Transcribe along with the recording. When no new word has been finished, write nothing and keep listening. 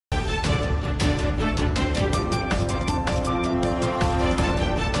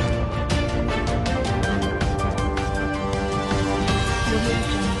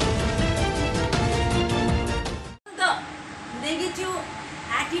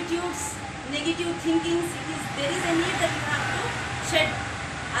attitudes, negative thinkings, there is a need that you have to shed.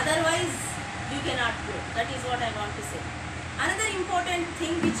 Otherwise, you cannot grow. That is what I want to say. Another important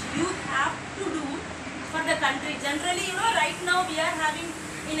thing which youth have to do for the country. Generally, right now we are having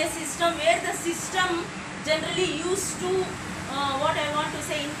in a system where the system generally used to, what I want to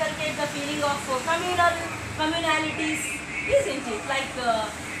say, inculcate the feeling of communalities, isn't it? Like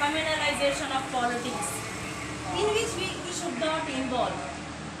communalization of politics, in which we should not involve.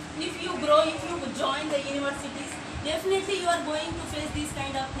 If you grow, if you join the universities, definitely you are going to face these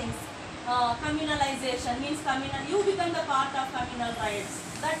kind of things. Communalization means you become the part of communal riots.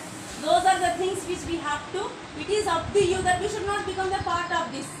 Those are the things which we have to, it is up to you that we should not become the part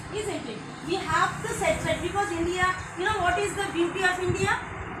of this, isn't it? We have to set right, because India, what is the beauty of India?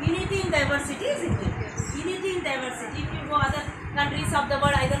 Unity in diversity, isn't it? Unity in diversity. If you go other countries of the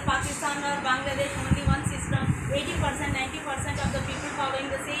world, either Pakistan or Bangladesh, only one system, 80%, 90% of the people following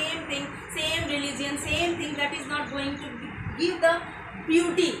the same thing, same religion, same thing, that is not going to give the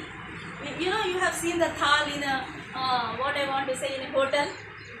beauty. You have seen the thal in a, what I want to say, in a hotel,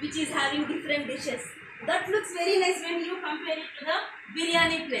 which is having different dishes. That looks very nice when you compare it to the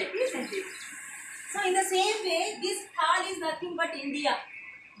biryani plate, isn't it? So in the same way, this thal is nothing but India.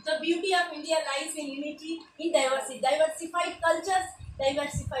 The beauty of India lies in unity, in diversity. Diversified cultures,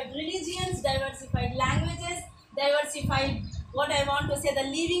 diversified religions, diversified languages, diversified, what I want to say, the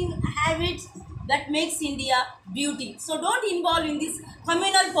living habits that makes India beauty. So don't involve in this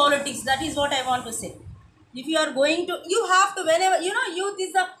communal politics. That is what I want to say. If you are going to, you have to, whenever, youth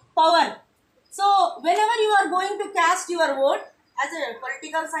is the power. So whenever you are going to cast your vote, as a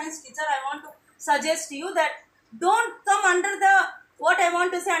political science teacher, I want to suggest to you that don't come under the, what I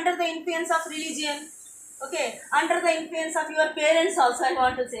want to say, under the influence of religion. Okay, under the influence of your parents also, I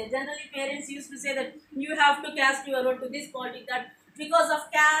want to say. Generally parents used to say that you have to cast your vote to this party, that because of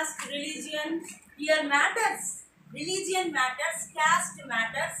caste, religion, here matters. Religion matters, caste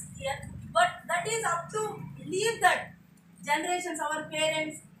matters here. But that is up to, leave that. Generations, our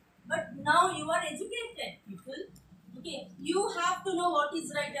parents. But now you are educated people. Okay, you have to know what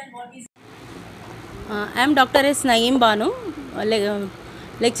is right and what is. I am Dr. S. Naeem Banu,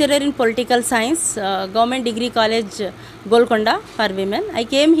 lecturer in political science, Government Degree College, Golconda for women. I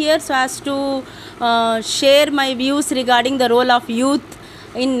came here so as to share my views regarding the role of youth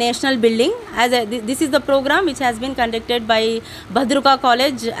in national building. This is the program which has been conducted by Badruka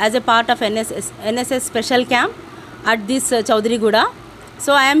College as a part of NSS special camp at this CHOWDARYGUDA.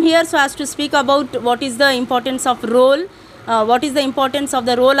 So I am here so as to speak about what is the importance of role, what is the importance of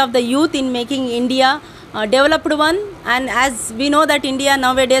the role of the youth in making India developed one. And as we know that India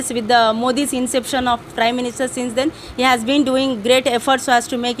nowadays, with the Modi's inception of Prime Minister, since then he has been doing great efforts so as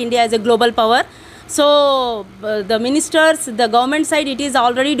to make India as a global power. So the ministers, the government side, it is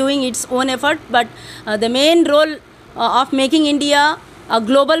already doing its own effort, but the main role of making India a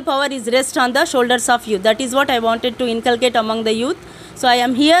global power is rest on the shoulders of youth. That is what I wanted to inculcate among the youth. So I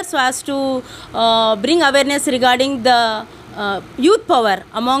am here so as to bring awareness regarding the youth power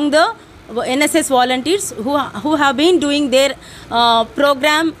among the NSS volunteers who have been doing their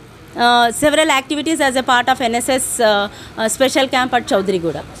program, several activities as a part of NSS special camp at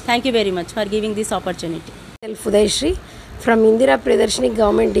CHOWDARYGUDA. Thank you very much for giving this opportunity. Udayashree from Indira Priyadarshini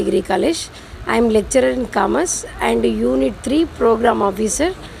Government Degree College. I am lecturer in Commerce and Unit 3 Program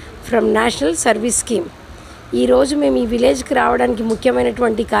Officer from National Service Scheme. ఈ రోజు మేము ఈ విలేజ్కి రావడానికి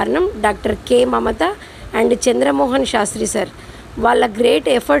ముఖ్యమైనటువంటి కారణం doctor K Mamata and Chandramohan Sastry sir వాళ్ళ great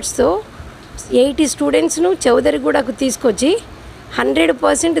ఎఫర్ట్స్తో 80 స్టూడెంట్స్ను చౌదరిగూడకు తీసుకొచ్చి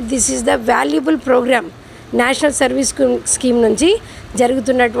 100% this is the valuable programme national service scheme నుంచి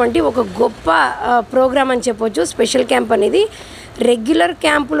జరుగుతున్నటువంటి ఒక గొప్ప ప్రోగ్రామ్ అని చెప్పొచ్చు. స్పెషల్ క్యాంప్ అనేది రెగ్యులర్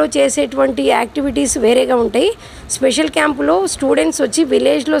క్యాంపులో చేసేటువంటి యాక్టివిటీస్ వేరేగా ఉంటాయి. స్పెషల్ క్యాంపులో స్టూడెంట్స్ వచ్చి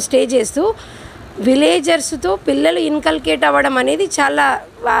విలేజ్లో స్టే చేస్తూ విలేజర్స్తో పిల్లలు ఇన్కల్కేట్ అవ్వడం అనేది చాలా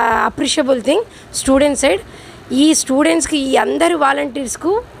అప్రిషియబుల్ థింగ్ స్టూడెంట్ సైడ్. ఈ స్టూడెంట్స్కి, ఈ అందరు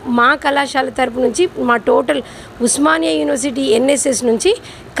వాలంటీర్స్కు మా కళాశాల తరపు నుంచి, మా టోటల్ ఉస్మానియా యూనివర్సిటీ ఎన్ఎస్ఎస్ నుంచి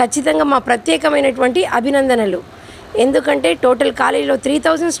ఖచ్చితంగా మా ప్రత్యేకమైనటువంటి అభినందనలు. ఎందుకంటే టోటల్ కాలేజీలో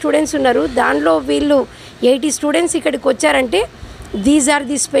 3000 స్టూడెంట్స్ ఉన్నారు. దానిలో వీళ్ళు 80 స్టూడెంట్స్ ఇక్కడికి వచ్చారంటే these are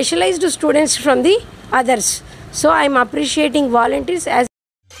the specialised students from the others. So I'm appreciating volunteers as